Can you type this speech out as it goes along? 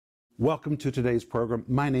Welcome to today's program.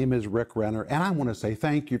 My name is Rick Renner, and I want to say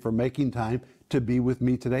thank you for making time to be with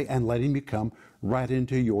me today and letting me come right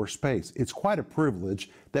into your space. It's quite a privilege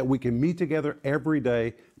that we can meet together every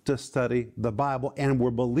day to study the Bible, and we're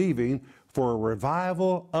believing for a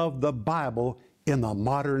revival of the Bible in the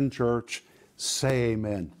modern church. Say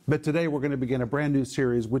amen. But today we're going to begin a brand new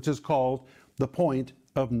series which is called The Point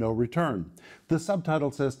of No Return. The subtitle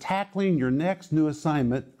says, Tackling Your Next New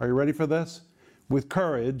Assignment, are you ready for this? With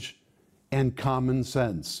courage and common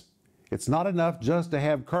sense. It's not enough just to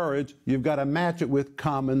have courage, you've got to match it with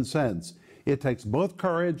common sense. It takes both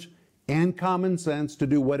courage and common sense to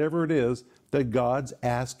do whatever it is that God's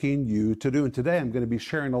asking you to do. And today I'm going to be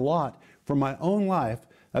sharing a lot from my own life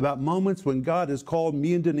about moments when God has called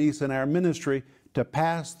me and Denise in our ministry to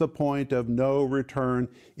pass the point of no return.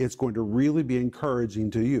 It's going to really be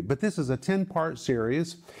encouraging to you. But this is a 10-part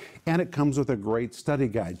series, and it comes with a great study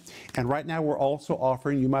guide. And right now we're also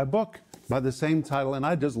offering you my book by the same title, and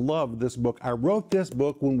I just love this book. I wrote this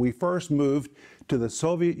book when we first moved to the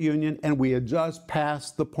Soviet Union, and we had just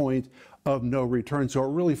passed the point of no return. So it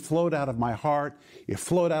really flowed out of my heart. It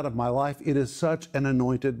flowed out of my life. It is such an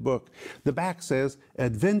anointed book. The back says,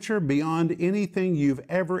 Adventure beyond anything you've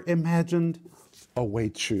ever imagined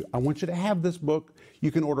awaits you. I want you to have this book.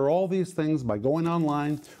 You can order all these things by going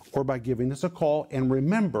online or by giving us a call. And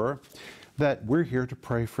remember that we're here to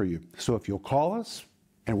pray for you. So if you'll call us,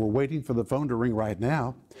 and we're waiting for the phone to ring right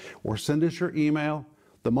now, or send us your email,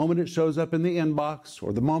 the moment it shows up in the inbox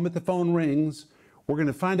or the moment the phone rings, we're going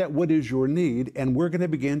to find out what is your need, and we're going to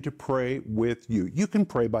begin to pray with you. You can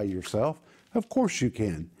pray by yourself. Of course you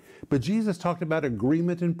can. But Jesus talked about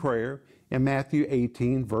agreement in prayer in Matthew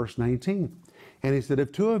 18, verse 19. And he said,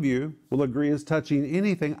 if two of you will agree as touching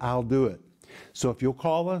anything, I'll do it. So if you'll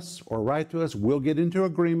call us or write to us, we'll get into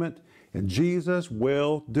agreement, and Jesus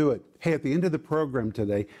will do it. Hey, at the end of the program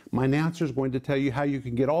today, my announcer is going to tell you how you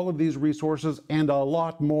can get all of these resources and a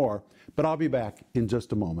lot more. But I'll be back in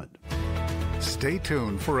just a moment. Stay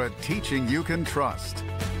tuned for a teaching you can trust,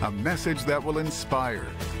 a message that will inspire,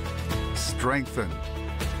 strengthen,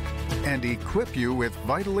 and equip you with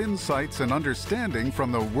vital insights and understanding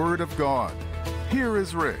from the Word of God. Here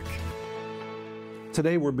is Rick.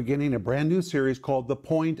 Today we're beginning a brand new series called The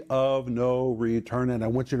Point of No Return, and I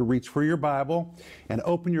want you to reach for your Bible and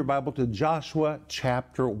open your Bible to Joshua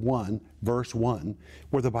chapter 1, verse 1,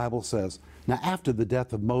 where the Bible says, Now after the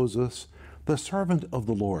death of Moses, the servant of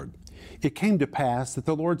the Lord, it came to pass that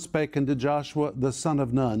the Lord spake unto Joshua the son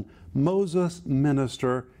of Nun, Moses'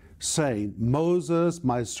 minister, saying, Moses,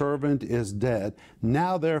 my servant, is dead.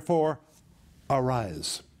 Now therefore,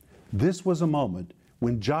 arise. This was a moment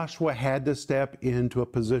when Joshua had to step into a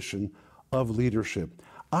position of leadership.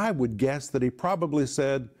 I would guess that he probably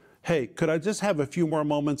said, hey, could I just have a few more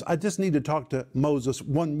moments? I just need to talk to Moses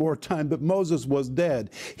one more time. But Moses was dead.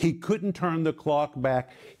 He couldn't turn the clock back.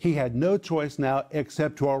 He had no choice now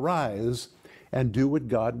except to arise and do what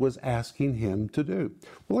God was asking him to do.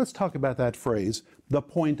 Well, let's talk about that phrase, the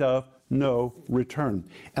point of no return.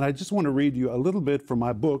 And I just want to read you a little bit from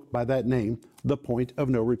my book by that name, The Point of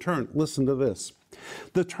No Return. Listen to this.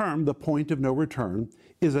 The term, the point of no return,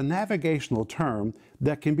 is a navigational term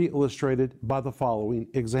that can be illustrated by the following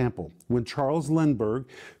example. When Charles Lindbergh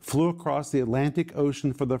flew across the Atlantic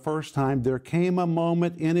Ocean for the first time, there came a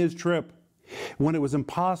moment in his trip when it was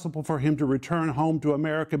impossible for him to return home to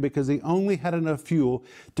America because he only had enough fuel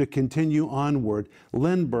to continue onward.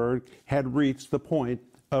 Lindbergh had reached the point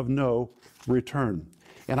of no return.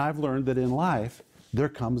 And I've learned that in life, there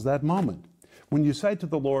comes that moment. When you say to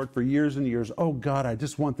the Lord for years and years, oh God, I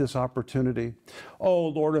just want this opportunity. Oh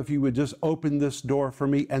Lord, if you would just open this door for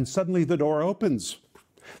me, and suddenly the door opens.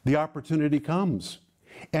 The opportunity comes.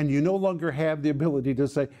 And you no longer have the ability to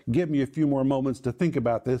say, give me a few more moments to think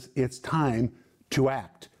about this. It's time to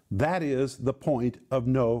act. That is the point of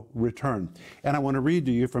no return. And I want to read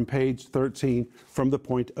to you from page 13 from the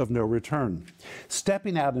point of no return.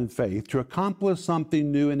 Stepping out in faith to accomplish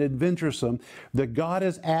something new and adventuresome that God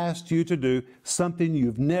has asked you to do, something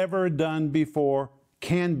you've never done before,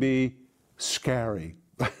 can be scary.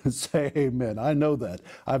 Say amen. I know that.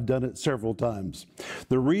 I've done it several times.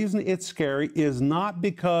 The reason it's scary is not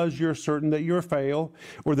because you're certain that you'll fail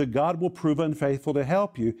or that God will prove unfaithful to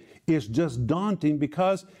help you. It's just daunting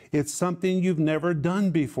because it's something you've never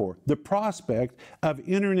done before. The prospect of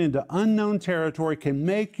entering into unknown territory can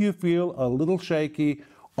make you feel a little shaky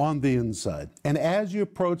on the inside. And as you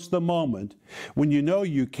approach the moment when you know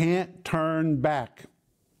you can't turn back,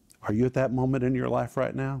 are you at that moment in your life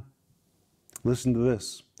right now? Listen to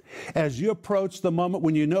this. As you approach the moment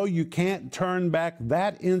when you know you can't turn back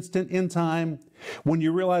that instant in time, when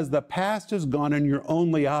you realize the past is gone and your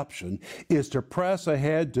only option is to press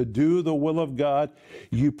ahead to do the will of God,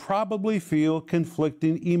 you probably feel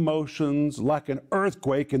conflicting emotions like an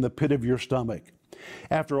earthquake in the pit of your stomach.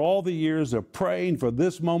 After all the years of praying for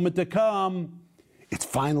this moment to come, it's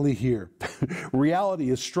finally here.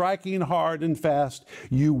 Reality is striking hard and fast.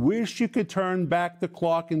 You wish you could turn back the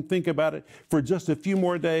clock and think about it for just a few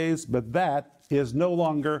more days, but that is no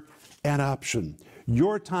longer an option.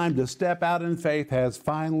 Your time to step out in faith has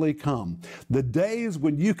finally come. The days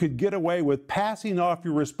when you could get away with passing off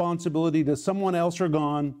your responsibility to someone else are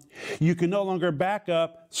gone. You can no longer back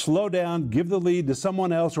up, slow down, give the lead to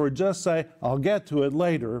someone else, or just say, I'll get to it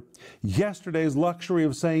later. Yesterday's luxury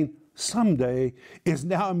of saying, someday is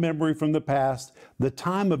now a memory from the past. The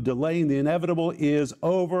time of delaying the inevitable is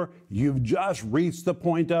over. You've just reached the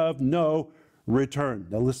point of no return.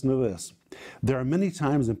 Now listen to this. There are many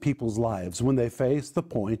times in people's lives when they face the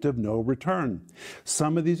point of no return.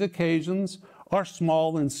 Some of these occasions are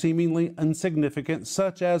small and seemingly insignificant,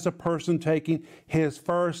 such as a person taking his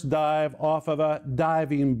first dive off of a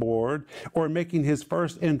diving board or making his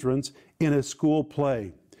first entrance in a school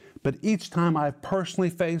play. But each time I've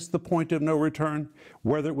personally faced the point of no return,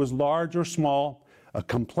 whether it was large or small, a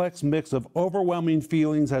complex mix of overwhelming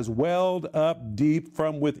feelings has welled up deep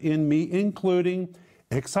from within me, including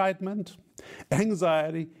excitement,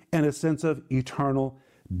 anxiety, and a sense of eternal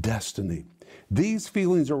destiny. These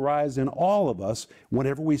feelings arise in all of us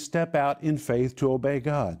whenever we step out in faith to obey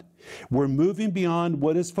God. We're moving beyond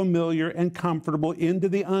what is familiar and comfortable into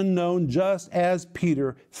the unknown, just as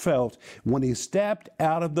Peter felt when he stepped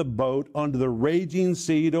out of the boat onto the raging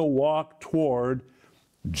sea to walk toward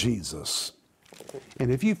Jesus.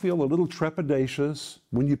 And if you feel a little trepidatious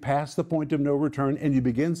when you pass the point of no return and you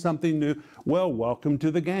begin something new, well, welcome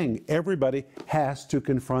to the gang. Everybody has to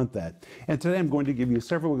confront that. And today I'm going to give you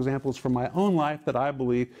several examples from my own life that I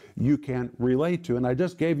believe you can relate to. And I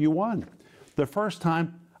just gave you one. The first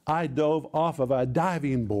time I dove off of a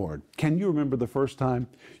diving board. Can you remember the first time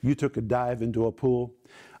you took a dive into a pool?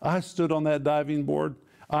 I stood on that diving board.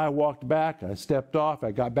 I walked back, I stepped off,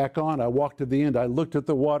 I got back on, I walked to the end, I looked at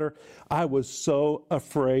the water. I was so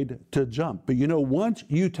afraid to jump. But you know, once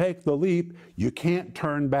you take the leap, you can't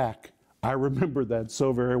turn back. I remember that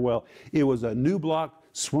so very well. It was a new block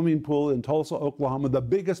swimming pool in Tulsa, Oklahoma, the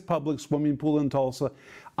biggest public swimming pool in Tulsa.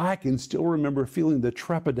 I can still remember feeling the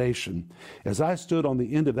trepidation as I stood on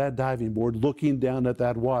the end of that diving board looking down at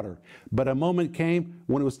that water. But a moment came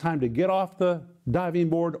when it was time to get off the diving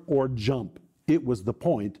board or jump. It was the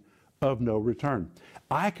point of no return.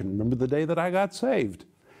 I can remember the day that I got saved.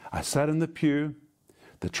 I sat in the pew.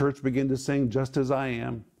 The church began to sing Just As I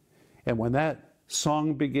Am. And when that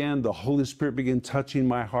song began, the Holy Spirit began touching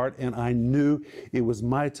my heart, and I knew it was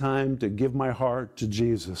my time to give my heart to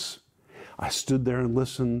Jesus. I stood there and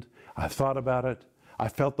listened. I thought about it. I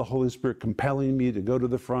felt the Holy Spirit compelling me to go to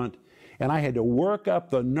the front, and I had to work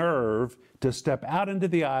up the nerve to step out into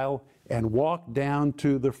the aisle and walk down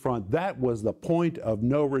to the front. That was the point of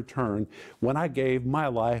no return when I gave my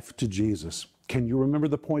life to Jesus. Can you remember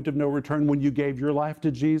the point of no return when you gave your life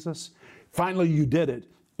to Jesus? Finally, you did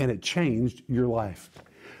it, and it changed your life.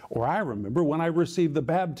 Or I remember when I received the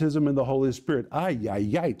baptism in the Holy Spirit.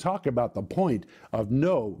 Talk about the point of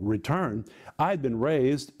no return. I'd been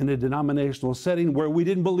raised in a denominational setting where we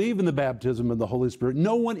didn't believe in the baptism of the Holy Spirit.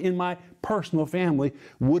 No one in my personal family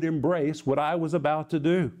would embrace what I was about to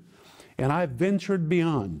do. And I ventured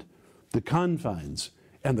beyond the confines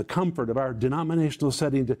and the comfort of our denominational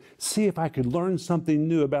setting to see if I could learn something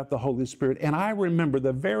new about the Holy Spirit. And I remember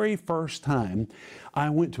the very first time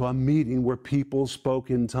I went to a meeting where people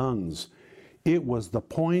spoke in tongues. It was the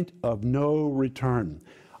point of no return.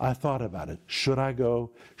 I thought about it. Should I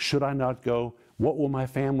go? Should I not go? What will my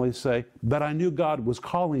family say? But I knew God was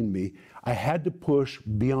calling me. I had to push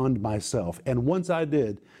beyond myself. And once I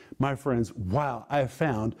did, my friends, wow, I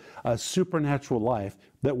found a supernatural life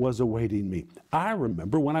that was awaiting me. I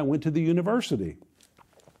remember when I went to the university,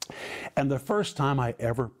 and the first time I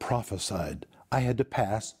ever prophesied, I had to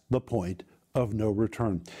pass the point of no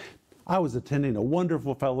return. I was attending a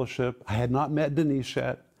wonderful fellowship. I had not met Denise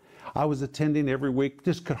yet. I was attending every week,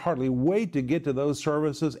 just could hardly wait to get to those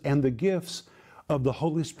services, and the gifts of the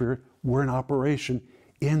Holy Spirit were in operation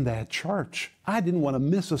in that church. I didn't want to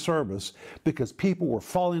miss a service because people were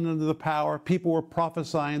falling under the power, people were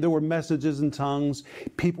prophesying, there were messages in tongues,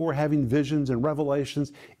 people were having visions and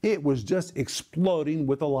revelations. It was just exploding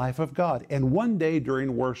with the life of God. And one day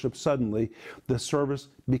during worship, suddenly the service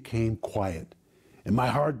became quiet and my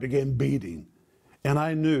heart began beating. And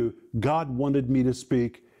I knew God wanted me to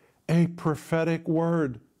speak, a prophetic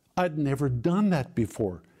word. I'd never done that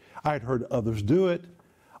before. I'd heard others do it.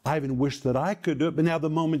 I even wished that I could do it, but now the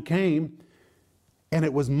moment came, and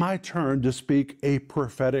it was my turn to speak a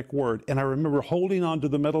prophetic word. And I remember holding on to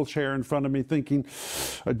the metal chair in front of me thinking,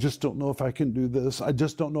 I just don't know if I can do this. I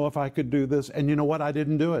just don't know if I could do this. And you know what? I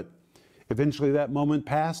didn't do it. Eventually that moment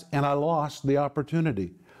passed and I lost the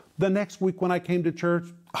opportunity. The next week when I came to church,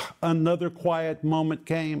 another quiet moment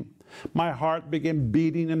came. My heart began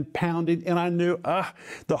beating and pounding, and I knew,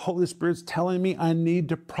 the Holy Spirit's telling me I need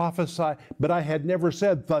to prophesy. But I had never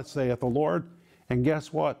said, thus saith the Lord. And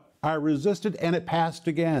guess what? I resisted and it passed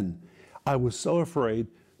again. I was so afraid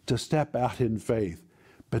to step out in faith.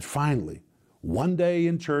 But finally, one day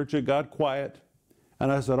in church, it got quiet. And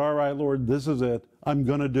I said, all right, Lord, this is it. I'm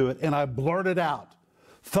going to do it. And I blurted out,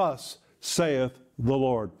 thus saith the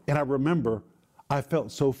Lord. And I remember I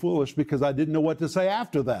felt so foolish because I didn't know what to say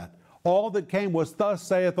after that. All that came was, thus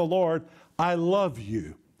saith the Lord, I love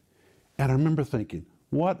you. And I remember thinking,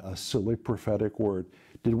 what a silly prophetic word.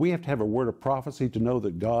 Did we have to have a word of prophecy to know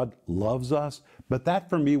that God loves us? But that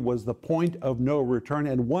for me was the point of no return.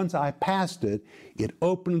 And once I passed it, it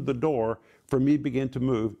opened the door for me to begin to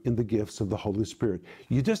move in the gifts of the Holy Spirit.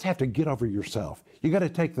 You just have to get over yourself. You got to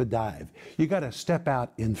take the dive. You got to step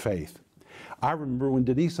out in faith. I remember when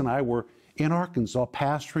Denise and I were in Arkansas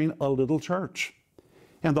pastoring a little church.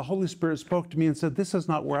 And the Holy Spirit spoke to me and said, this is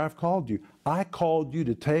not where I've called you. I called you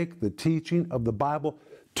to take the teaching of the Bible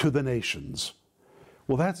to the nations.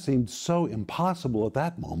 Well, that seemed so impossible at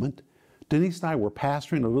that moment. Denise and I were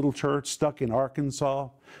pastoring a little church stuck in Arkansas.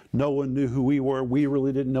 No one knew who we were. We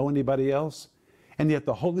really didn't know anybody else. And yet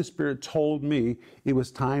the Holy Spirit told me it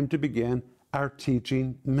was time to begin our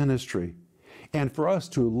teaching ministry. And for us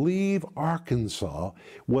to leave Arkansas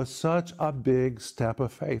was such a big step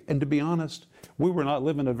of faith. And to be honest, we were not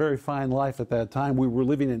living a very fine life at that time. We were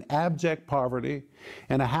living in abject poverty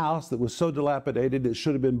in a house that was so dilapidated it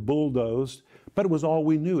should have been bulldozed, but it was all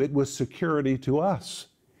we knew. It was security to us.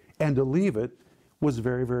 And to leave it was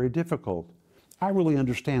very, very difficult. I really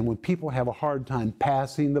understand when people have a hard time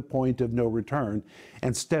passing the point of no return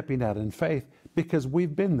and stepping out in faith because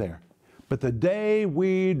we've been there. But the day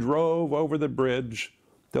we drove over the bridge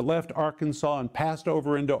that left Arkansas and passed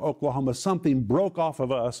over into Oklahoma, something broke off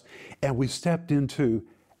of us and we stepped into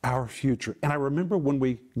our future. And I remember when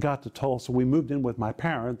we got to Tulsa, we moved in with my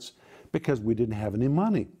parents because we didn't have any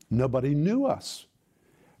money. Nobody knew us.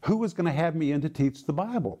 Who was going to have me in to teach the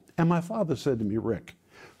Bible? And my father said to me, Rick,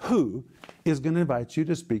 who is going to invite you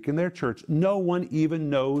to speak in their church? No one even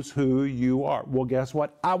knows who you are. Well, guess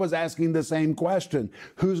what? I was asking the same question.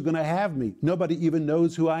 Who's going to have me? Nobody even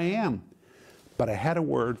knows who I am. But I had a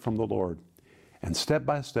word from the Lord. And step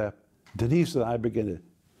by step, Denise and I began to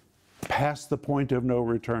pass the point of no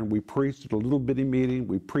return. We preached at a little bitty meeting.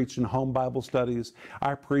 We preached in home Bible studies.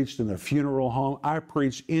 I preached in a funeral home. I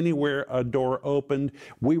preached anywhere a door opened.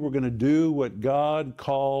 We were going to do what God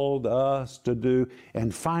called us to do.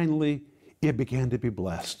 And finally, it began to be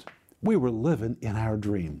blessed. We were living in our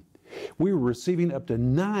dream. We were receiving up to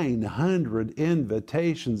 900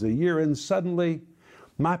 invitations a year. And suddenly,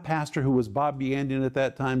 my pastor, who was Bob Yandian at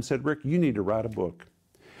that time, said, Rick, you need to write a book.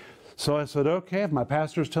 So I said, okay, if my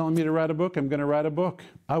pastor's telling me to write a book, I'm going to write a book.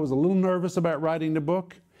 I was a little nervous about writing the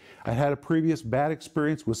book. I had a previous bad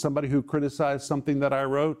experience with somebody who criticized something that I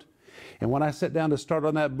wrote. And when I sat down to start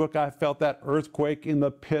on that book, I felt that earthquake in the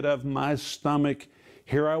pit of my stomach.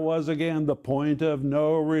 Here I was again, the point of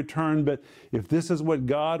no return. But if this is what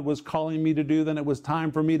God was calling me to do, then it was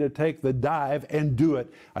time for me to take the dive and do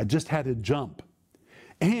it. I just had to jump.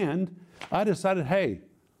 And I decided, hey,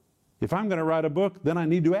 if I'm going to write a book, then I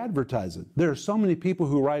need to advertise it. There are so many people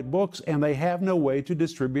who write books and they have no way to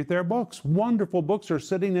distribute their books. Wonderful books are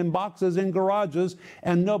sitting in boxes in garages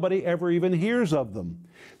and nobody ever even hears of them.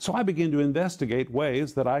 So I began to investigate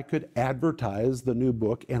ways that I could advertise the new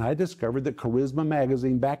book, and I discovered that Charisma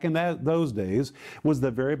Magazine back in those days was the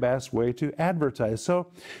very best way to advertise. So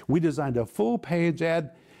we designed a full-page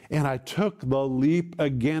ad. And I took the leap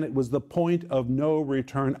again. It was the point of no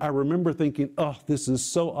return. I remember thinking, oh, this is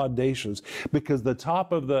so audacious, because the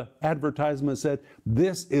top of the advertisement said,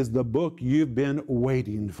 this is the book you've been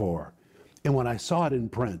waiting for. And when I saw it in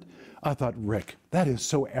print, I thought, Rick, that is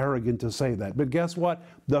so arrogant to say that. But guess what?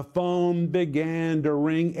 The phone began to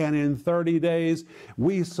ring, and in 30 days,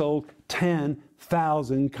 we sold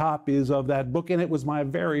 10,000 copies of that book. And it was my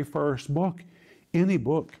very first book. Any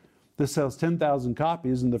book that sells 10,000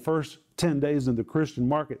 copies in the first 10 days in the Christian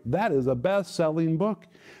market, that is a best-selling book.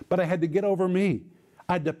 But I had to get over me.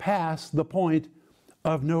 I had to pass the point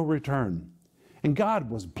of no return. And God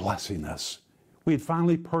was blessing us. We had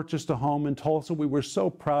finally purchased a home in Tulsa. We were so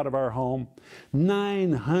proud of our home.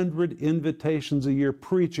 900 invitations a year,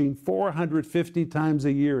 preaching 450 times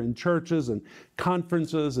a year in churches and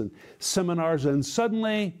conferences and seminars. And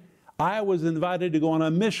suddenly, I was invited to go on a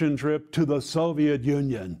mission trip to the Soviet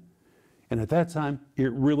Union. And at that time,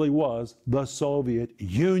 it really was the Soviet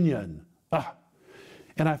Union.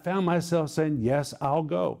 And I found myself saying, yes, I'll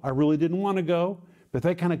go. I really didn't want to go, but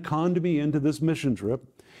they kind of conned me into this mission trip.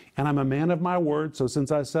 And I'm a man of my word, so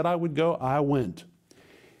since I said I would go, I went.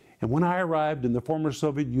 And when I arrived in the former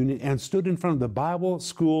Soviet Union and stood in front of the Bible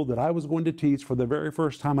school that I was going to teach for the very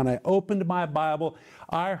first time, and I opened my Bible,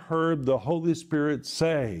 I heard the Holy Spirit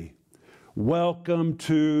say, "Welcome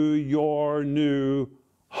to your new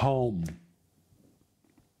home."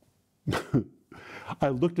 I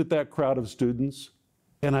looked at that crowd of students,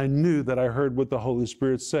 and I knew that I heard what the Holy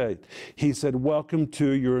Spirit said. He said, "Welcome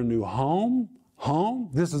to your new home." Home?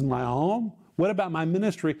 This is my home? What about my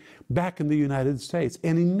ministry back in the United States?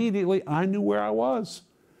 And immediately I knew where I was.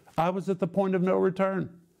 I was at the point of no return.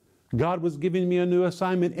 God was giving me a new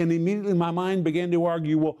assignment, and immediately my mind began to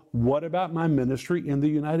argue, well, what about my ministry in the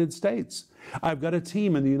United States? I've got a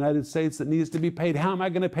team in the United States that needs to be paid. How am I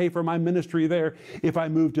going to pay for my ministry there if I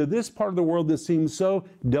move to this part of the world that seems so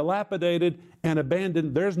dilapidated and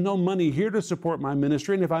abandoned? There's no money here to support my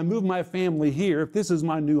ministry. And if I move my family here, if this is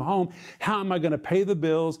my new home, how am I going to pay the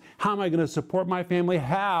bills? How am I going to support my family?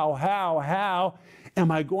 How am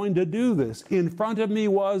I going to do this? In front of me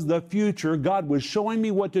was the future. God was showing me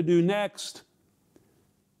what to do next.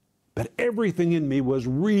 But everything in me was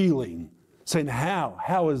reeling, saying,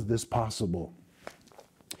 how is this possible?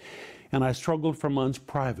 And I struggled for months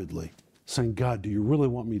privately, saying, God, do you really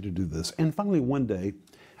want me to do this? And finally, one day,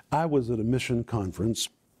 I was at a mission conference,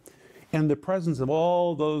 and the presence of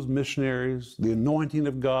all those missionaries, the anointing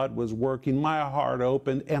of God was working. My heart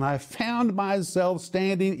opened, and I found myself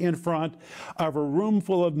standing in front of a room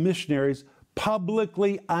full of missionaries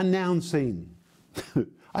publicly announcing,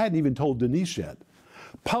 I hadn't even told Denise yet,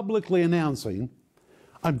 publicly announcing,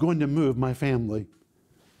 I'm going to move my family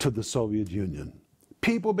to the Soviet Union.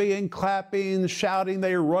 People began clapping, shouting.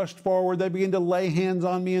 They rushed forward. They began to lay hands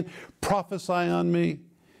on me and prophesy on me.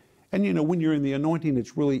 And you know, when you're in the anointing,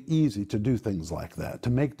 it's really easy to do things like that, to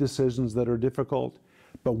make decisions that are difficult.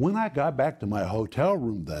 But when I got back to my hotel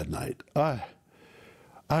room that night, I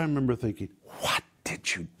remember thinking, what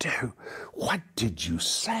did you do? What did you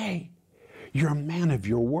say? You're a man of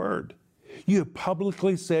your word. You have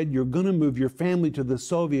publicly said you're going to move your family to the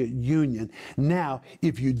Soviet Union. Now,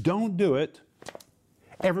 if you don't do it,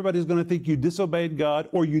 everybody's going to think you disobeyed God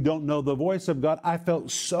or you don't know the voice of God. I felt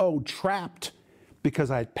so trapped because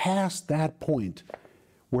I'd passed that point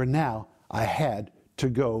where now I had to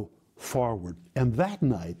go forward. And that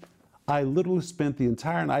night, I literally spent the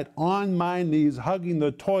entire night on my knees, hugging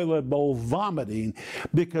the toilet bowl, vomiting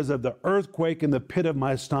because of the earthquake in the pit of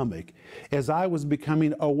my stomach, as I was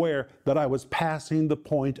becoming aware that I was passing the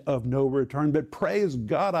point of no return. But praise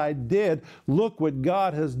God, I did. Look what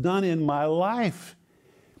God has done in my life.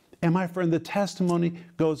 And my friend, the testimony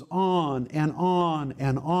goes on and on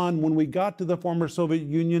and on. When we got to the former Soviet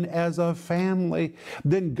Union as a family,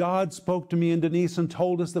 then God spoke to me and Denise and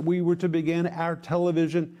told us that we were to begin our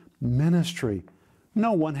television ministry.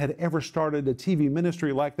 No one had ever started a TV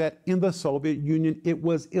ministry like that in the Soviet Union. It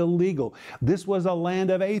was illegal. This was a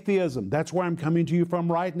land of atheism. That's where I'm coming to you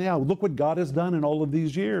from right now. Look what God has done in all of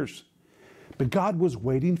these years. But God was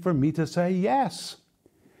waiting for me to say yes.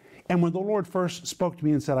 And when the Lord first spoke to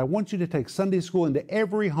me and said, I want you to take Sunday school into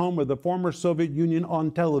every home of the former Soviet Union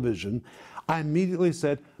on television, I immediately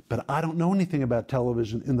said, but I don't know anything about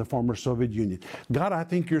television in the former Soviet Union. God, I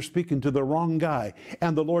think you're speaking to the wrong guy.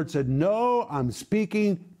 And the Lord said, no, I'm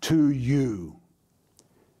speaking to you.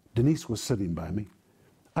 Denise was sitting by me.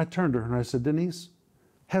 I turned to her and I said, Denise,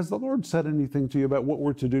 has the Lord said anything to you about what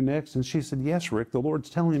we're to do next? And she said, yes, Rick, the Lord's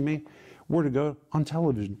telling me we're to go on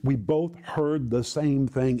television. We both heard the same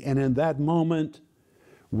thing. And in that moment,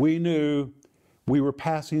 we knew we were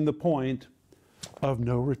passing the point of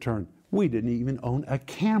no return. We didn't even own a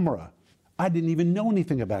camera. I didn't even know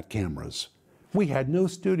anything about cameras. We had no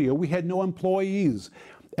studio. We had no employees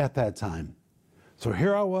at that time. So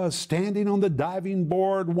here I was standing on the diving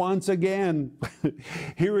board once again,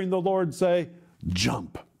 hearing the Lord say,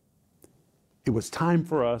 jump. It was time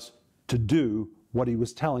for us to do what He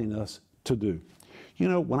was telling us to do. You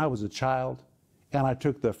know, when I was a child and I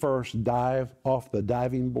took the first dive off the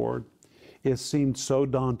diving board, it seemed so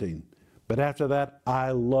daunting. But after that,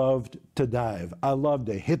 I loved to dive. I loved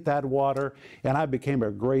to hit that water, and I became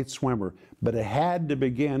a great swimmer. But it had to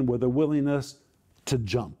begin with a willingness to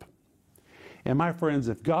jump. And my friends,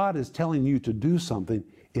 if God is telling you to do something,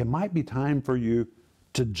 it might be time for you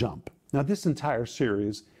to jump. Now, this entire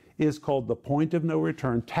series is called The Point of No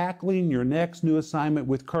Return, tackling your next new assignment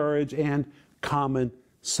with courage and common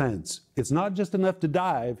sense. It's not just enough to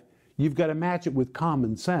dive, you've got to match it with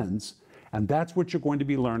common sense. And that's what you're going to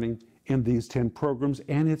be learning in these 10 programs,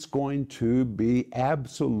 and it's going to be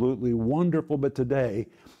absolutely wonderful. But today,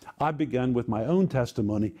 I've begun with my own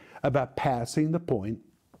testimony about passing the point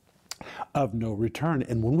of no return.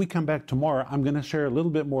 And when we come back tomorrow, I'm going to share a little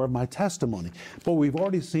bit more of my testimony. But we've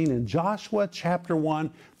already seen in Joshua chapter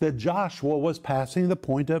 1 that Joshua was passing the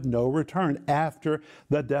point of no return after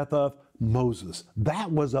the death of Moses.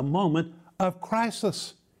 That was a moment of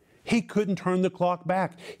crisis. He couldn't turn the clock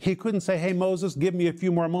back. He couldn't say, hey, Moses, give me a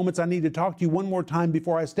few more moments. I need to talk to you one more time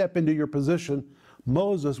before I step into your position.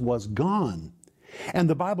 Moses was gone. And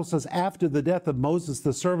the Bible says, after the death of Moses,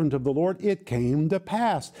 the servant of the Lord, it came to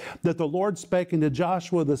pass that the Lord spake unto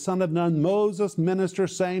Joshua, the son of Nun, Moses' minister,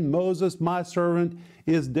 saying, Moses, my servant,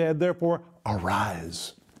 is dead. Therefore,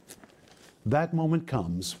 arise. That moment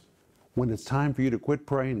comes when it's time for you to quit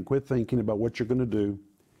praying and quit thinking about what you're going to do.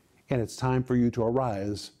 And it's time for you to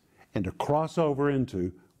arise and to cross over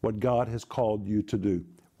into what God has called you to do.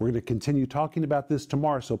 We're going to continue talking about this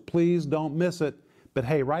tomorrow, so please don't miss it. But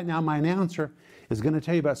hey, right now my announcer is going to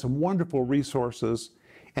tell you about some wonderful resources.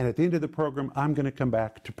 And at the end of the program, I'm going to come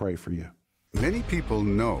back to pray for you. Many people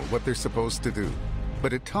know what they're supposed to do,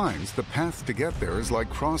 but at times the path to get there is like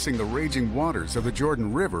crossing the raging waters of the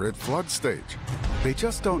Jordan River at flood stage. They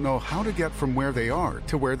just don't know how to get from where they are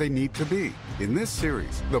to where they need to be. In this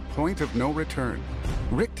series, The Point of No Return,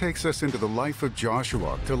 Rick takes us into the life of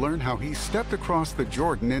Joshua to learn how he stepped across the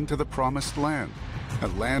Jordan into the promised land, a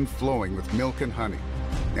land flowing with milk and honey.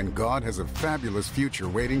 And God has a fabulous future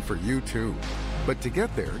waiting for you too. But to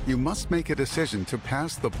get there, you must make a decision to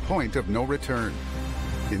pass the point of no return.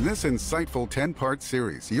 In this insightful 10-part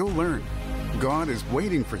series, you'll learn God is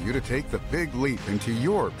waiting for you to take the big leap into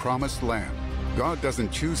your promised land. God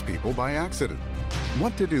doesn't choose people by accident.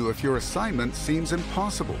 What to do if your assignment seems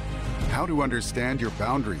impossible. How to understand your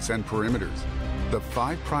boundaries and perimeters. The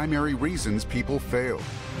 5 primary reasons people fail.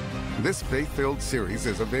 This faith-filled series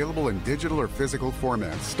is available in digital or physical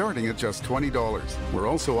formats starting at just $20. We're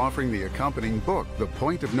also offering the accompanying book, The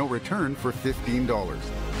Point of No Return, for $15.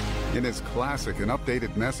 In his classic and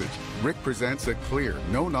updated message, Rick presents a clear,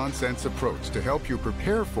 no-nonsense approach to help you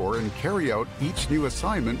prepare for and carry out each new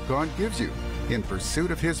assignment God gives you in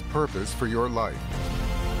pursuit of His purpose for your life.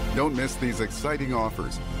 Don't miss these exciting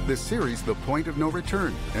offers, the series The Point of No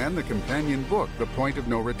Return and the companion book, The Point of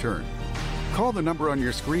No Return. Call the number on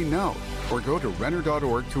your screen now or go to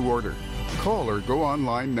Renner.org to order. Call or go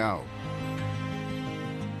online now.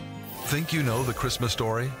 Think you know the Christmas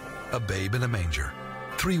story? A babe in a manger,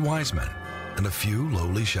 3 wise men, and a few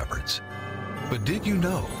lowly shepherds. But did you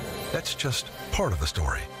know that's just part of the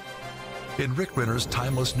story? In Rick Renner's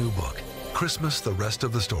timeless new book, Christmas, the Rest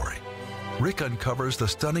of the Story, Rick uncovers the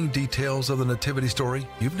stunning details of the nativity story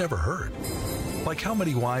you've never heard. Like how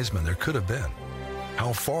many wise men there could have been,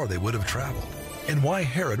 how far they would have traveled, and why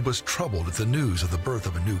Herod was troubled at the news of the birth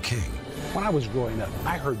of a new king. When I was growing up,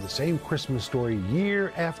 I heard the same Christmas story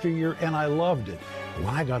year after year, and I loved it.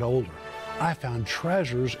 When I got older, I found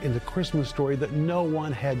treasures in the Christmas story that no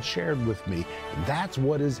one had shared with me. That's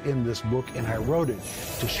what is in this book, and I wrote it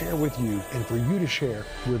to share with you and for you to share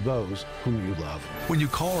with those whom you love. When you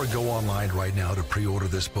call or go online right now to pre-order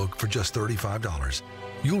this book for just $35,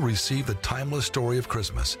 you'll receive the timeless story of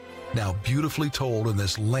Christmas, now beautifully told in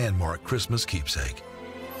this landmark Christmas keepsake.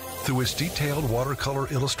 Through its detailed watercolor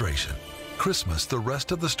illustration, Christmas, the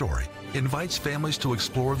Rest of the Story, invites families to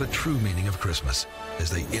explore the true meaning of Christmas as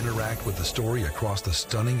they interact with the story across the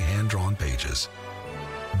stunning hand-drawn pages.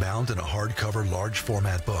 Bound in a hardcover, large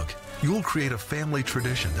format book, you'll create a family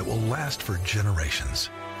tradition that will last for generations.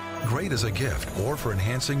 Great as a gift or for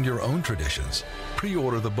enhancing your own traditions.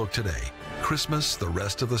 Pre-order the book today, Christmas, the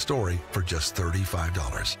Rest of the Story, for just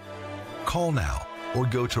 $35. Call now or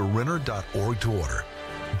go to Renner.org to order.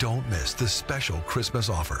 Don't miss this special Christmas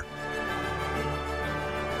offer.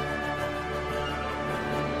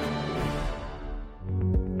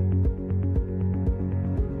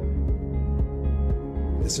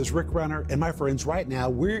 This is Rick Renner, and my friends, right now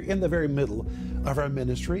we're in the very middle of our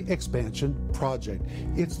ministry expansion project.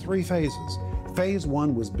 It's 3 phases. Phase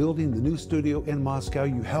 1 was building the new studio in Moscow.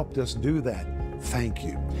 You helped us do that. Thank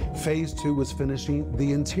you. Phase 2 was finishing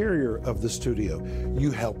the interior of the studio.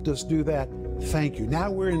 You helped us do that. Thank you. Now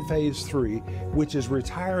we're in Phase 3, which is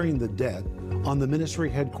retiring the debt on the ministry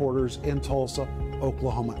headquarters in Tulsa.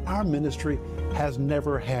 Oklahoma. Our ministry has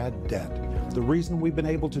never had debt. The reason we've been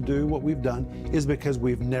able to do what we've done is because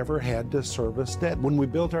we've never had to service debt. When we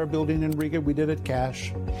built our building in Riga, we did it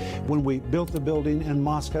cash. When we built the building in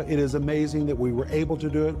Moscow, it is amazing that we were able to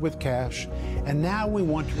do it with cash. And now we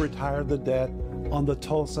want to retire the debt on the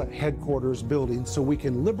Tulsa headquarters building so we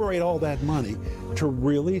can liberate all that money to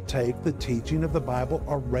really take the teaching of the Bible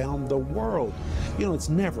around the world. You know, it's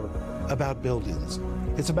never about buildings.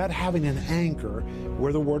 It's about having an anchor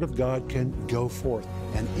where the Word of God can go forth.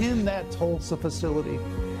 And in that Tulsa facility,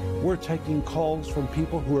 we're taking calls from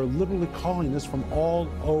people who are literally calling us from all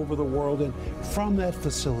over the world. And from that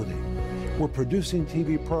facility, we're producing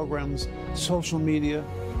TV programs, social media,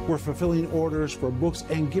 we're fulfilling orders for books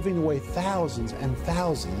and giving away thousands and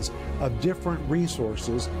thousands of different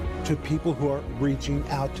resources to people who are reaching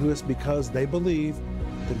out to us because they believe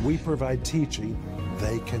that we provide teaching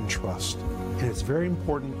they can trust. And it's very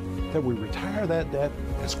important that we retire that debt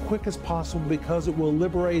as quick as possible because it will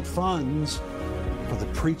liberate funds for the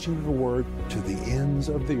preaching of the Word to the ends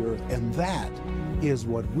of the earth. And that is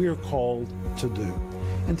what we're called to do.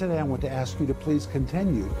 And today I want to ask you to please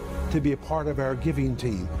continue to be a part of our giving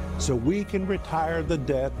team so we can retire the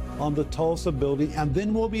debt on the Tulsa building, and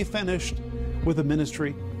then we'll be finished with the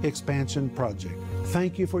ministry expansion project.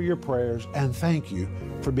 Thank you for your prayers, and thank you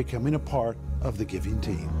for becoming a part of the giving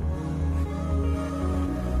team.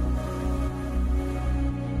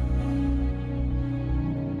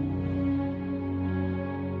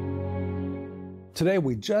 Today,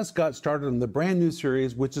 we just got started on the brand new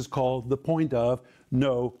series, which is called The Point of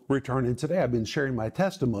No Return. And today I've been sharing my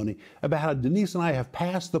testimony about how Denise and I have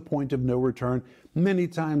passed the point of no return many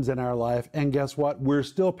times in our life. And guess what? We're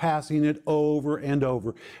still passing it over and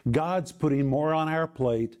over. God's putting more on our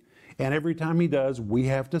plate. And every time He does, we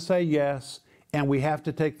have to say yes. And we have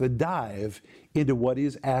to take the dive into what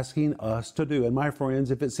He's asking us to do. And my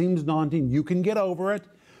friends, if it seems daunting, you can get over it.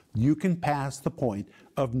 You can pass the point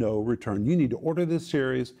of no return. You need to order this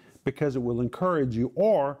series because it will encourage you,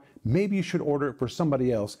 or maybe you should order it for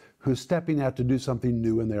somebody else who's stepping out to do something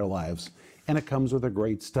new in their lives. And it comes with a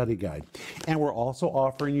great study guide. And we're also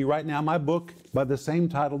offering you right now my book by the same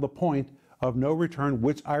title, The Point of No Return,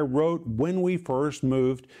 which I wrote when we first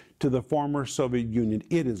moved to the former Soviet Union.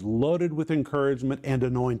 It is loaded with encouragement and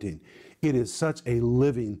anointing. It is such a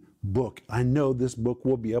living book. I know this book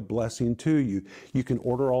will be a blessing to you. You can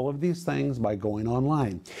order all of these things by going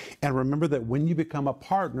online. And remember that when you become a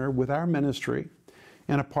partner with our ministry,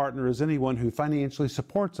 and a partner is anyone who financially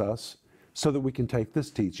supports us so that we can take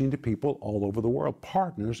this teaching to people all over the world.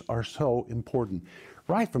 Partners are so important.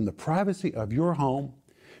 Right from the privacy of your home,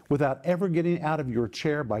 without ever getting out of your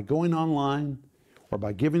chair, by going online or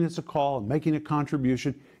by giving us a call and making a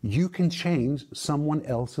contribution, you can change someone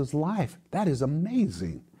else's life. That is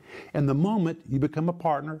amazing. And the moment you become a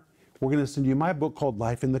partner, we're going to send you my book called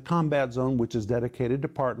Life in the Combat Zone, which is dedicated to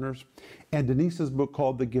partners, and Denise's book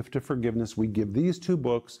called The Gift of Forgiveness. We give these two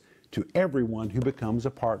books to everyone who becomes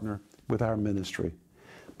a partner with our ministry.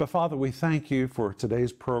 But Father, we thank you for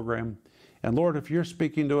today's program. And Lord, if you're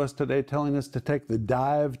speaking to us today, telling us to take the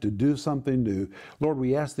dive to do something new, Lord,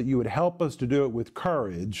 we ask that you would help us to do it with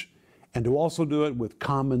courage and to also do it with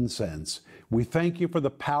common sense. We thank you for the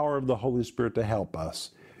power of the Holy Spirit to help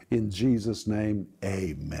us. In Jesus' name,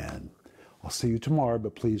 amen. I'll see you tomorrow,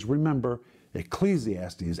 but please remember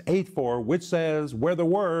Ecclesiastes 8:4, which says, where the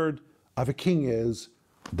word of a king is,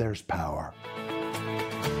 there's power.